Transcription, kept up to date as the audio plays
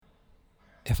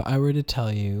If I were to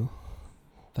tell you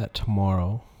that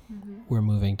tomorrow we're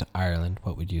moving to Ireland,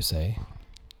 what would you say?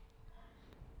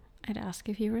 I'd ask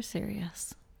if you were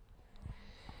serious.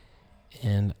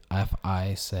 And if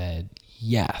I said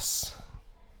yes,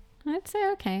 I'd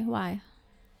say okay. Why?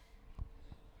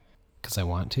 because I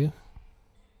want to?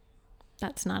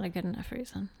 That's not a good enough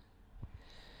reason.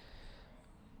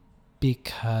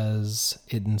 Because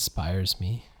it inspires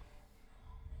me.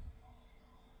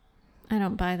 I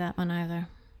don't buy that one either.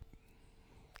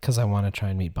 Because I want to try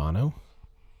and meet Bono.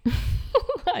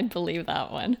 I'd believe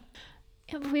that one.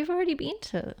 Yeah, but we've already been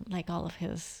to like all of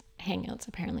his hangouts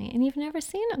apparently, and you've never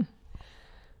seen him.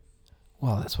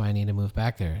 Well, that's why I need to move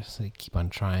back there. So I keep on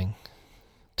trying.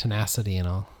 Tenacity and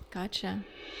all. Gotcha.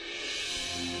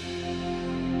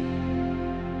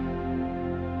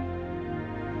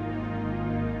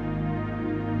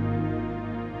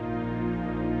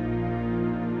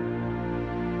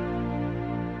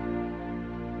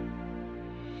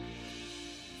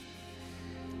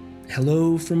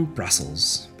 Hello from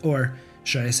Brussels, or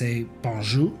should I say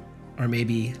bonjour, or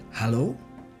maybe hello?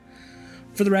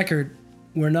 For the record,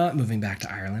 we're not moving back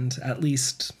to Ireland, at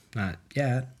least not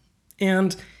yet.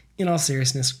 And in all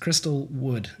seriousness, Crystal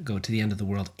would go to the end of the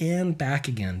world and back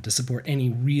again to support any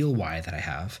real why that I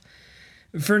have.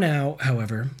 For now,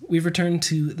 however, we've returned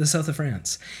to the south of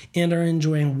France and are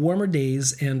enjoying warmer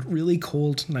days and really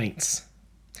cold nights.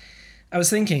 I was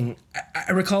thinking,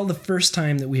 I recall the first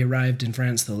time that we arrived in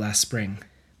France, though, last spring.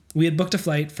 We had booked a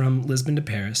flight from Lisbon to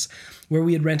Paris, where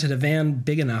we had rented a van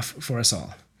big enough for us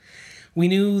all. We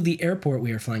knew the airport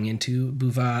we were flying into,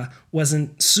 Bouvard,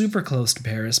 wasn't super close to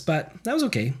Paris, but that was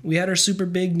okay. We had our super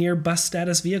big near bus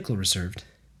status vehicle reserved.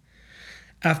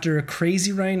 After a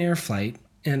crazy Ryanair flight,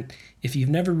 and if you've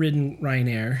never ridden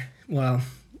Ryanair, well,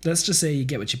 let's just say you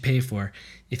get what you pay for.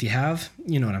 If you have,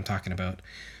 you know what I'm talking about.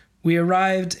 We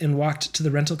arrived and walked to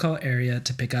the rental car area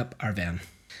to pick up our van.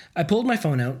 I pulled my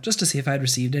phone out just to see if I'd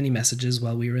received any messages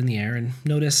while we were in the air and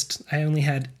noticed I only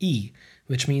had E,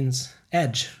 which means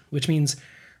Edge, which means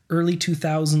early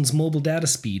 2000s mobile data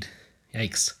speed.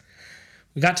 Yikes.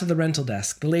 We got to the rental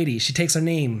desk. The lady, she takes our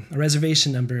name, a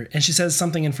reservation number, and she says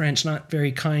something in French not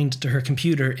very kind to her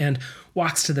computer and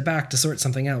walks to the back to sort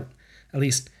something out. At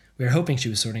least, we were hoping she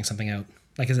was sorting something out.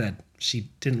 Like I said,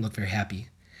 she didn't look very happy.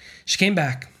 She came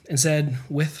back and said,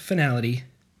 with finality,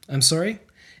 "I'm sorry,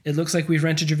 it looks like we've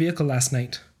rented your vehicle last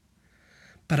night."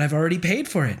 "But I've already paid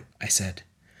for it," I said.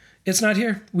 "It's not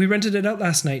here. We rented it out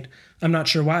last night. I'm not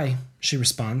sure why," she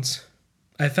responds.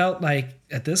 I felt like,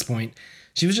 at this point,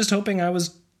 she was just hoping I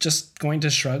was just going to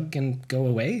shrug and go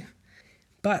away.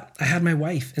 But I had my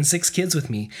wife and 6 kids with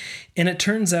me, and it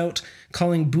turns out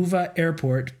calling Bouvard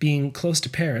Airport being close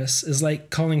to Paris is like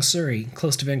calling Surrey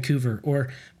close to Vancouver,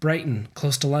 or Brighton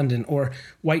close to London, or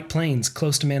White Plains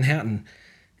close to Manhattan.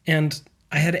 And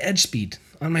I had edge speed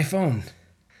on my phone.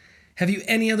 "Have you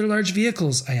any other large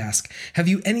vehicles?" I ask. "Have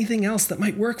you anything else that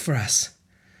might work for us?"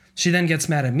 She then gets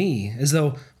mad at me, as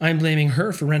though I'm blaming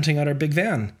her for renting out our big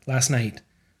van last night.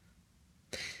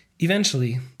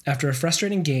 Eventually, after a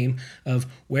frustrating game of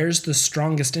where's the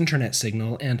strongest internet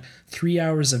signal and 3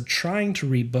 hours of trying to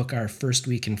rebook our first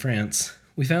week in France,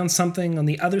 we found something on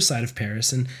the other side of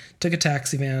Paris and took a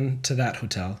taxi van to that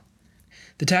hotel.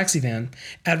 The taxi van,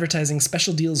 advertising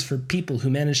special deals for people who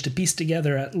managed to piece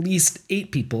together at least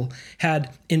 8 people,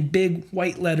 had, in big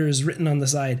white letters written on the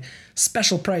side,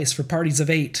 "Special price for parties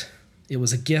of 8. It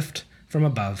was a gift from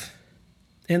above.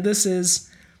 And this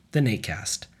is the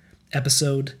NateCast,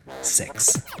 episode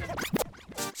 6.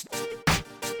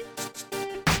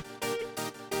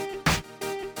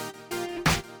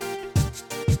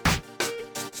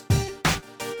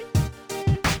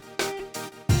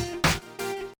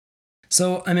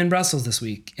 So I'm in Brussels this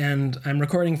week, and I'm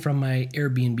recording from my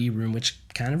Airbnb room, which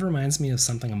kind of reminds me of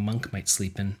something a monk might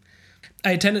sleep in.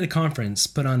 I attended a conference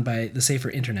put on by the Safer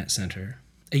Internet Center,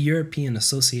 a European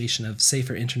association of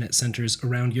safer internet centers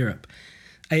around Europe.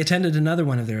 I attended another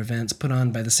one of their events put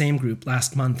on by the same group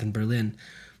last month in Berlin.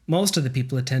 Most of the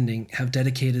people attending have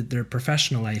dedicated their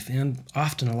professional life, and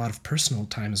often a lot of personal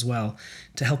time as well,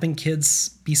 to helping kids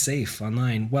be safe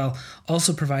online, while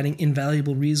also providing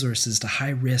invaluable resources to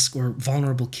high-risk or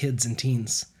vulnerable kids and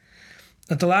teens.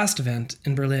 At the last event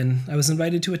in Berlin, I was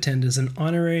invited to attend as an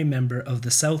honorary member of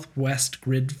the Southwest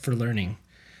Grid for Learning.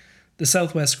 The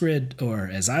Southwest Grid, or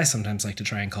as I sometimes like to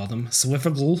try and call them,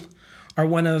 SWIFGL, are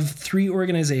one of 3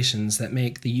 organizations that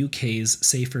make the UK's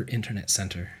Safer Internet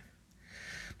Centre.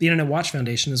 The Internet Watch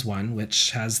Foundation is one,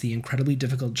 which has the incredibly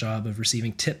difficult job of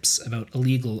receiving tips about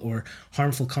illegal or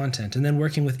harmful content and then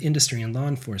working with industry and law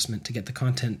enforcement to get the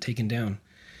content taken down.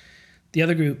 The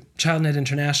other group, ChildNet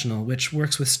International, which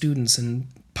works with students and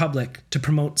public to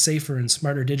promote safer and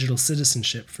smarter digital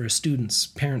citizenship for students,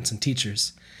 parents, and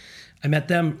teachers. I met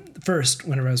them first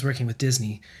whenever I was working with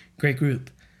Disney, great group,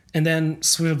 and then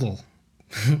Swiggle,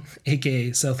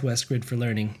 aka Southwest Grid for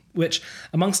Learning, which,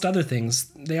 amongst other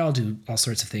things, they all do all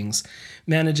sorts of things,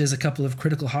 manages a couple of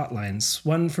critical hotlines,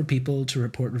 one for people to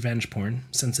report revenge porn,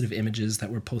 sensitive images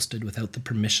that were posted without the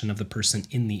permission of the person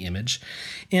in the image,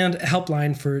 and a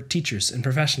helpline for teachers and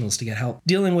professionals to get help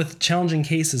dealing with challenging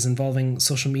cases involving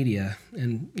social media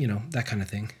and, that kind of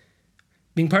thing.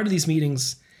 Being part of these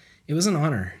meetings, it was an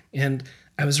honor, and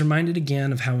I was reminded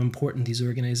again of how important these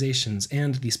organizations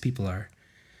and these people are.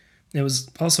 It was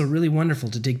also really wonderful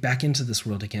to dig back into this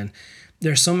world again.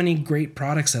 There are so many great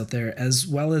products out there, as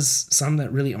well as some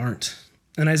that really aren't.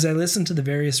 And as I listened to the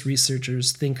various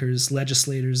researchers, thinkers,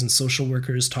 legislators, and social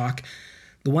workers talk,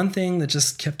 the one thing that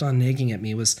just kept on nagging at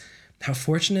me was how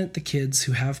fortunate the kids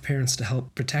who have parents to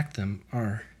help protect them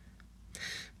are.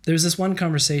 There was this one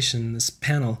conversation, this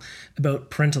panel, about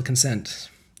parental consent.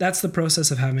 That's the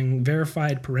process of having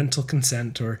verified parental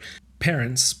consent, or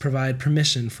parents provide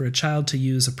permission for a child to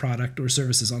use a product or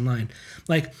services online.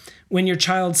 Like when your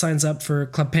child signs up for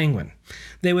Club Penguin,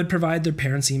 they would provide their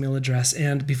parent's email address,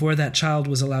 and before that child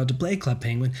was allowed to play Club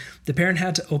Penguin, the parent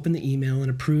had to open the email and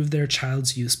approve their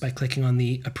child's use by clicking on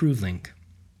the approve link.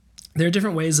 There are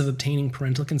different ways of obtaining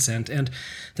parental consent, and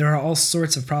there are all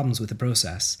sorts of problems with the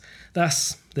process.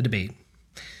 Thus, the debate.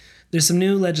 There's some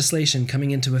new legislation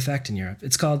coming into effect in Europe.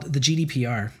 It's called the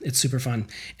GDPR. It's super fun.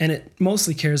 And it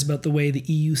mostly cares about the way the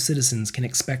EU citizens can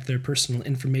expect their personal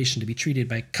information to be treated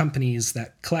by companies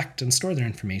that collect and store their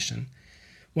information.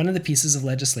 One of the pieces of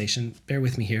legislation, bear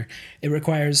with me here, it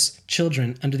requires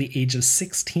children under the age of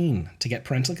 16 to get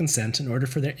parental consent in order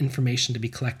for their information to be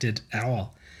collected at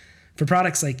all. For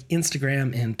products like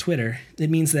Instagram and Twitter, it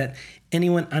means that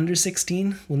anyone under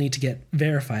 16 will need to get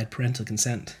verified parental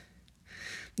consent.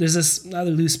 There's this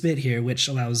other loose bit here which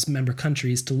allows member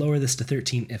countries to lower this to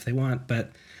 13 if they want,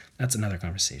 but that's another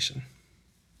conversation.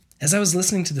 As I was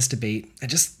listening to this debate, I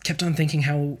just kept on thinking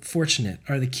how fortunate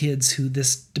are the kids who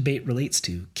this debate relates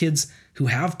to, kids who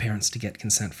have parents to get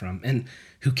consent from and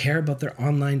who care about their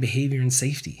online behavior and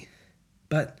safety.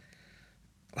 But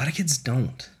a lot of kids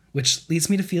don't, which leads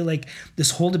me to feel like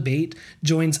this whole debate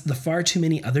joins the far too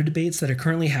many other debates that are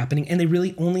currently happening, and they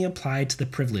really only apply to the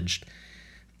privileged.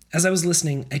 As I was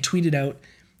listening, I tweeted out,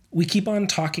 "We keep on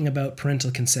talking about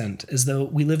parental consent as though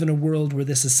we live in a world where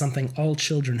this is something all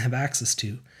children have access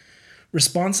to.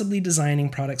 Responsibly designing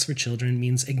products for children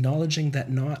means acknowledging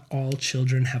that not all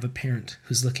children have a parent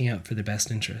who's looking out for their best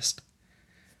interest."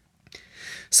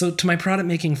 So to my product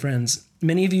making friends,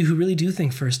 many of you who really do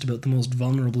think first about the most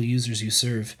vulnerable users you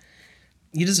serve,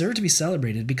 you deserve to be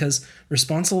celebrated because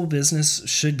responsible business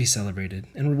should be celebrated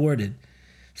and rewarded.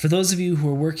 For those of you who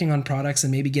are working on products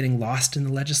and maybe getting lost in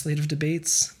the legislative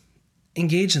debates,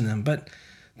 engage in them, but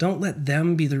don't let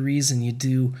them be the reason you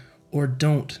do or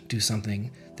don't do something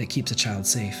that keeps a child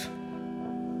safe.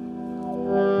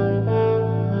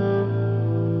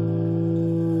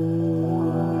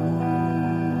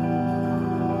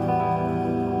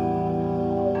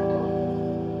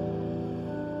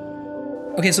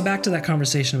 Okay, so back to that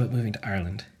conversation about moving to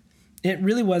Ireland. It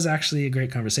really was actually a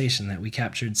great conversation that we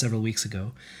captured several weeks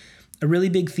ago. A really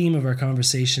big theme of our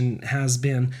conversation has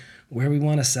been where we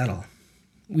want to settle.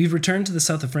 We've returned to the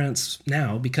south of France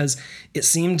now because it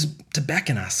seemed to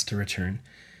beckon us to return.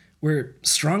 We're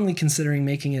strongly considering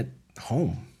making it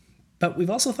home. But we've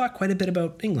also thought quite a bit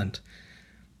about England.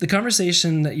 The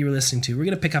conversation that you were listening to, we're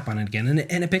going to pick up on it again,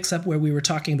 and it picks up where we were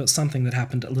talking about something that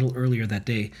happened a little earlier that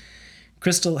day.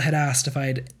 Crystal had asked if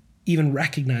I'd even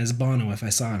recognize Bono if I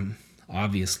saw him.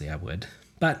 Obviously I would.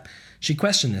 But she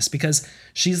questioned this because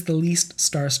she's the least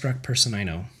starstruck person I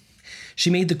know. She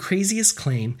made the craziest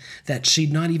claim that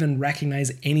she'd not even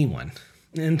recognize anyone.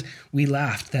 And we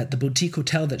laughed that the boutique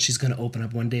hotel that she's going to open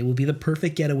up one day will be the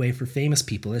perfect getaway for famous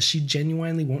people, as she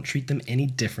genuinely won't treat them any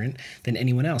different than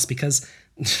anyone else because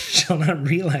she'll not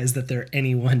realize that they're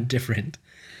anyone different.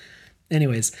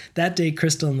 Anyways, that day,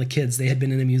 Crystal and the kids, they had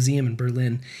been in a museum in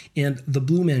Berlin, and the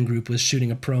Blue Man Group was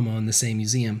shooting a promo in the same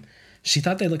museum. She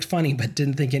thought they looked funny, but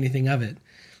didn't think anything of it.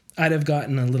 I'd have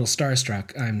gotten a little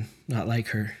starstruck. I'm not like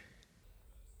her.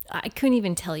 I couldn't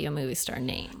even tell you a movie star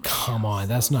name. Come on,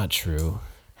 that's not true.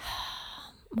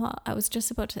 Well, I was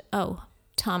just about to... Oh,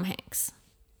 Tom Hanks.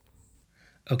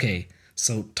 Okay,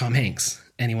 so Tom Hanks.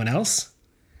 Anyone else?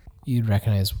 You'd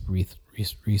recognize Reese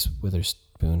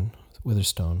Witherspoon.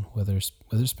 Reese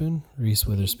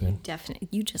Witherspoon. Definitely.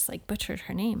 You just butchered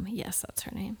her name. Yes, that's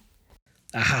her name.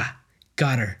 Aha,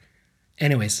 got her.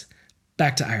 Anyways,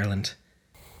 back to Ireland.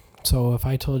 So if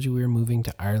I told you we were moving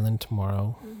to Ireland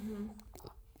tomorrow,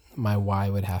 my why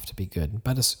would have to be good.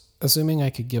 But assuming I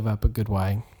could give up a good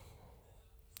why,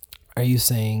 are you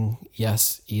saying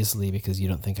yes easily because you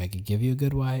don't think I could give you a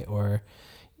good why, or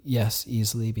yes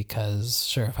easily because,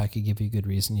 sure, if I could give you a good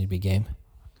reason, you'd be game?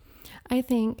 I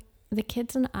think the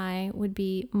kids and I would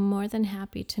be more than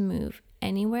happy to move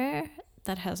anywhere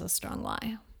that has a strong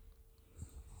why.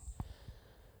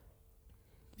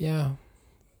 Yeah,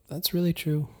 that's really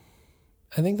true.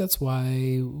 I think that's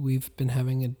why we've been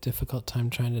having a difficult time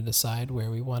trying to decide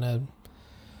where we want to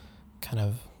kind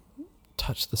of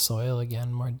touch the soil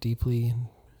again more deeply,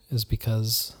 is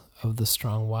because of the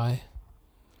strong why.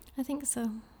 I think so.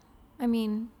 I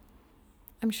mean,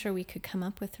 I'm sure we could come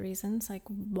up with reasons like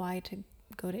why to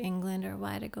go to England or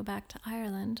why to go back to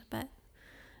Ireland, but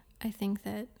I think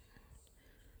that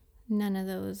none of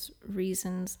those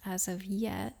reasons as of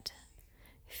yet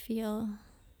feel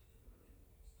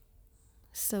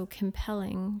so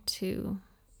compelling to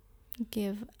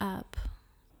give up.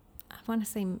 I want to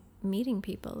say meeting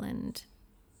people and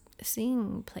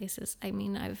seeing places. I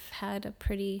mean, I've had a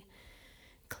pretty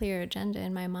clear agenda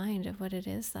in my mind of what it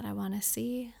is that I want to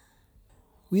see.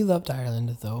 We loved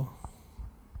Ireland, though.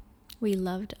 We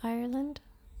loved Ireland.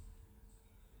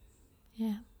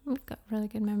 Yeah, we've got really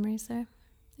good memories there.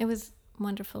 It was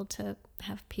wonderful to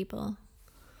have people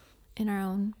in our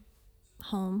own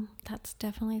home. That's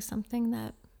definitely something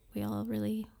that we all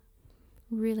really,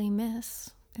 really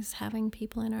miss, is having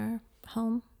people in our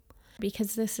home.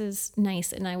 Because this is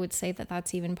nice, and I would say that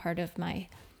that's even part of my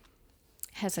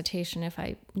hesitation, if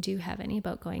I do have any,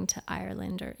 about going to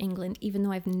Ireland or England, even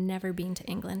though I've never been to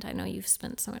England. I know you've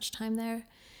spent so much time there,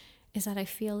 is that I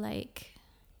feel like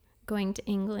going to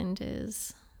England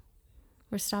is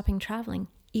we're stopping traveling,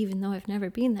 even though I've never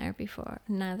been there before,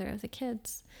 neither of the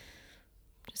kids.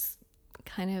 Just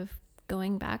kind of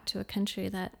going back to a country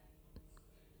that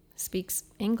speaks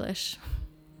English.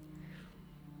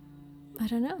 I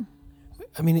don't know.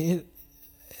 I mean,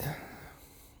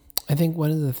 I think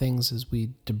one of the things as we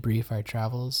debrief our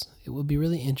travels, it will be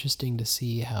really interesting to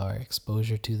see how our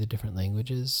exposure to the different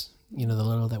languages, the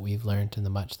little that we've learned and the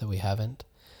much that we haven't,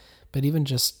 but even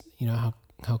just, how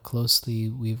closely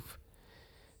we've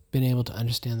been able to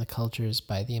understand the cultures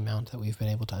by the amount that we've been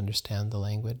able to understand the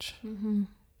language. Mm-hmm.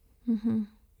 Mm-hmm.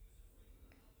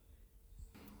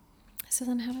 So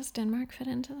then how does Denmark fit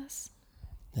into this?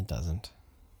 It doesn't.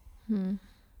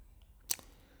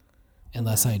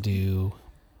 Unless I do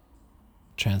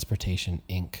Transportation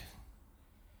Inc.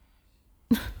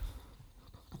 Oh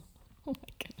my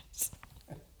goodness.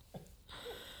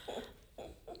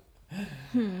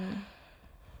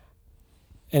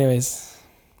 Anyways,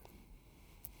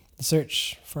 the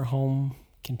search for home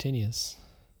continues.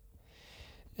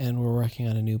 And we're working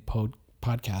on a new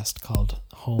podcast called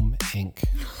Home Inc.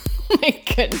 Oh my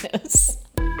goodness.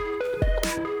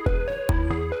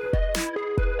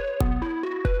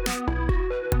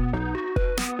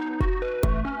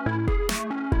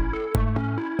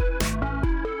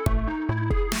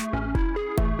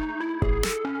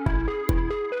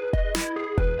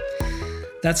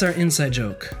 That's our inside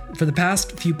joke. For the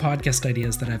past few podcast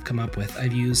ideas that I've come up with,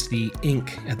 I've used the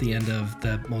ink at the end of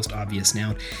the most obvious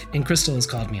noun, and Crystal has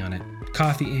called me on it.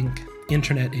 Coffee ink,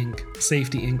 internet ink,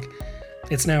 safety ink.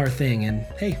 It's now our thing, and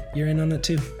hey, you're in on it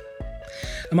too.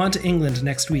 I'm on to England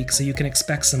next week, so you can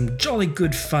expect some jolly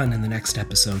good fun in the next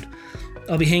episode.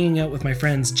 I'll be hanging out with my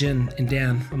friends Jin and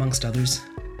Dan, amongst others.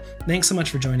 Thanks so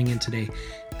much for joining in today.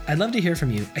 I'd love to hear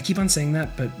from you. I keep on saying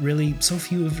that, but really, so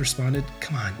few have responded.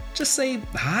 Come on, just say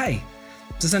hi.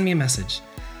 So send me a message.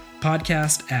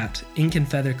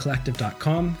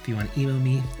 podcast@inkandfeathercollective.com if you want to email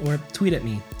me, or tweet at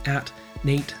me at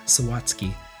Nate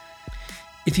Sawatsky.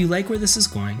 If you like where this is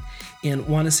going and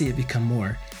want to see it become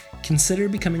more, consider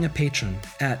becoming a patron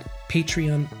at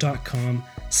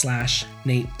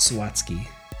patreon.com/Nate Sawatsky.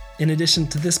 In addition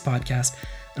to this podcast,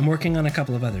 I'm working on a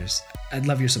couple of others. I'd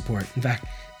love your support. In fact,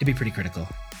 it'd be pretty critical.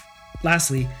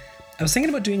 Lastly, I was thinking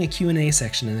about doing a Q&A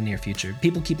section in the near future.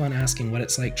 People keep on asking what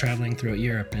it's like traveling throughout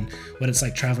Europe and what it's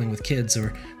like traveling with kids,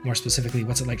 or more specifically,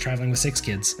 what's it like traveling with 6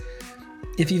 kids.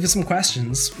 If you have some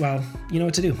questions, well, you know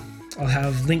what to do. I'll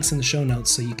have links in the show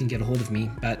notes so you can get a hold of me,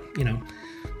 but,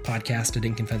 podcast at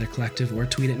Ink and Feather Collective, or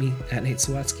tweet at me at Nate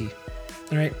Sawatsky.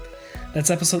 All right, that's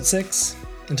episode 6.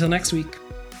 Until next week,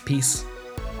 peace.